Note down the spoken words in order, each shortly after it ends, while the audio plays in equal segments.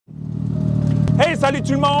Hey, salut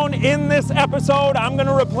tout le monde! In this episode, I'm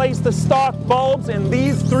gonna replace the stock bulbs in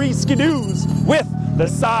these 3 Skidoos with the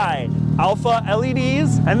Sii Alpha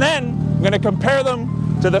LEDs, and then I'm gonna compare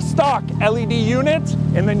them to the stock LED unit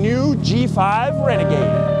in the new G5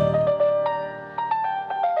 Renegade.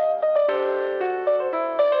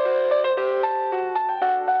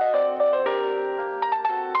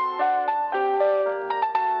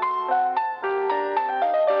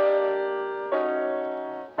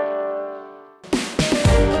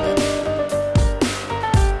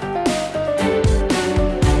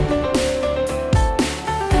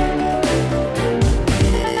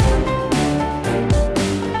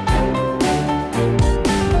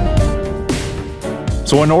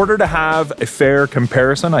 So in order to have a fair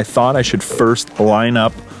comparison, I thought I should first line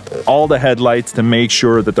up all the headlights to make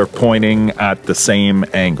sure that they're pointing at the same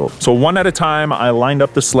angle. So one at a time, I lined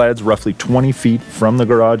up the sleds roughly 20 feet from the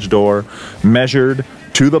garage door, measured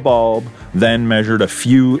to the bulb, then measured a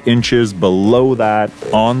few inches below that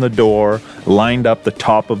on the door, lined up the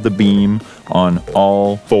top of the beam on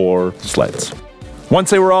all 4 sleds. Once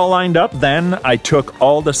they were all lined up, then I took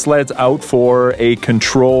all the sleds out for a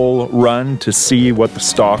control run to see what the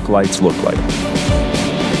stock lights look like.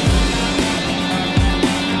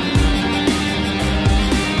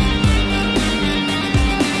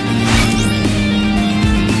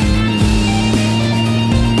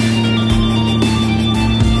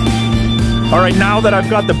 All right, now that I've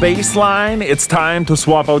got the baseline, it's time to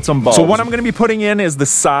swap out some bulbs. So what I'm gonna be putting in is the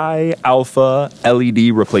Sii Alpha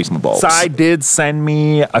LED replacement bulbs. Sii did send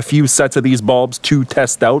me a few sets of these bulbs to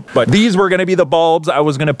test out, but these were gonna be the bulbs I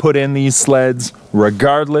was gonna put in these sleds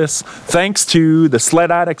regardless. Thanks to the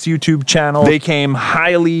Sled Addicts YouTube channel, they came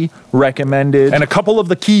highly recommended. And a couple of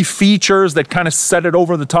the key features that kind of set it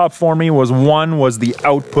over the top for me was, one was the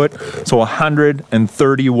output, so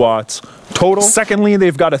 130 watts total. Secondly,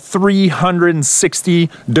 they've got a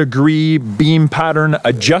 360-degree beam pattern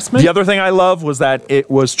adjustment. The other thing I love was that it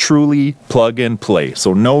was truly plug and play.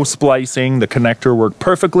 So no splicing, the connector worked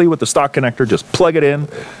perfectly with the stock connector, just plug it in,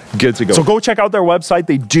 good to go. So go check out their website.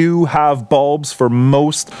 They do have bulbs for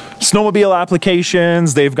most snowmobile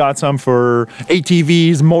applications. They've got some for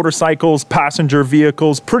ATVs, motorcycles, passenger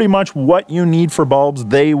vehicles, pretty much what you need for bulbs,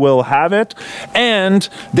 they will have it. And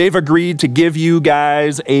they've agreed to give you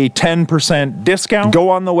guys a 10% discount. Go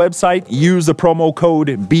on the website, use the promo code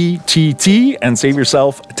BTT and save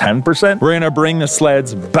yourself 10%. We're gonna bring the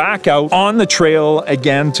sleds back out on the trail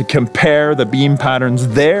again to compare the beam patterns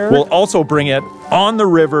there. We'll also bring it on the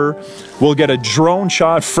river. We'll get a drone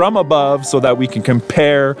shot from above so that we can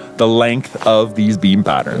compare the length of these beam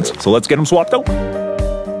patterns. So let's get them swapped out.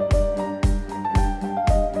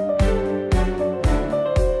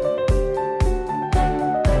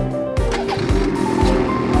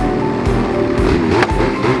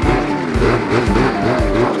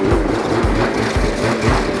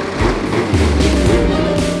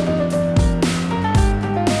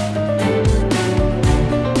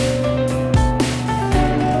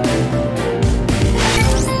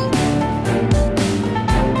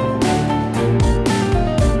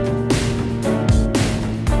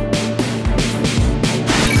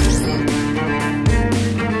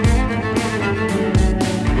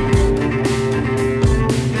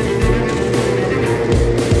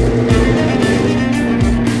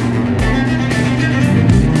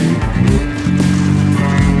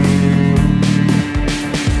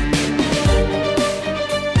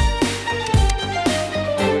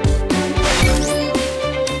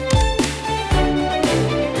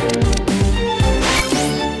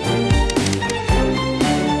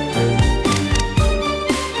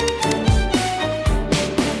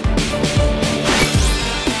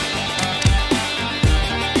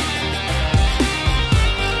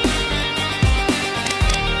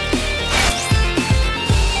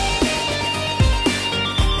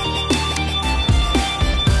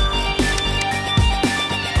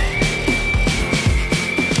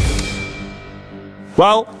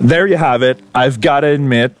 Well, there you have it. I've got to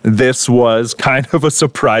admit, this was kind of a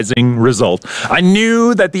surprising result. I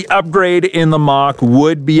knew that the upgrade in the mock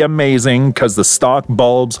would be amazing because the stock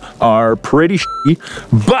bulbs are pretty shitty,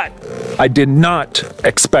 but I did not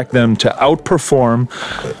expect them to outperform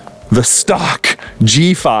the stock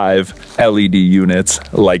G5 LED units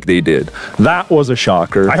like they did. That was a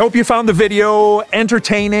shocker. I hope you found the video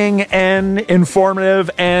entertaining and informative,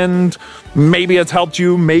 and maybe it's helped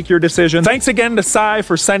you make your decision. Thanks again to Sii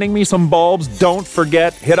for sending me some bulbs. Don't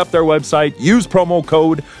forget, hit up their website, use promo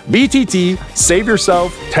code BTT, save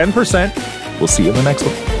yourself 10%. We'll see you in the next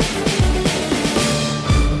one.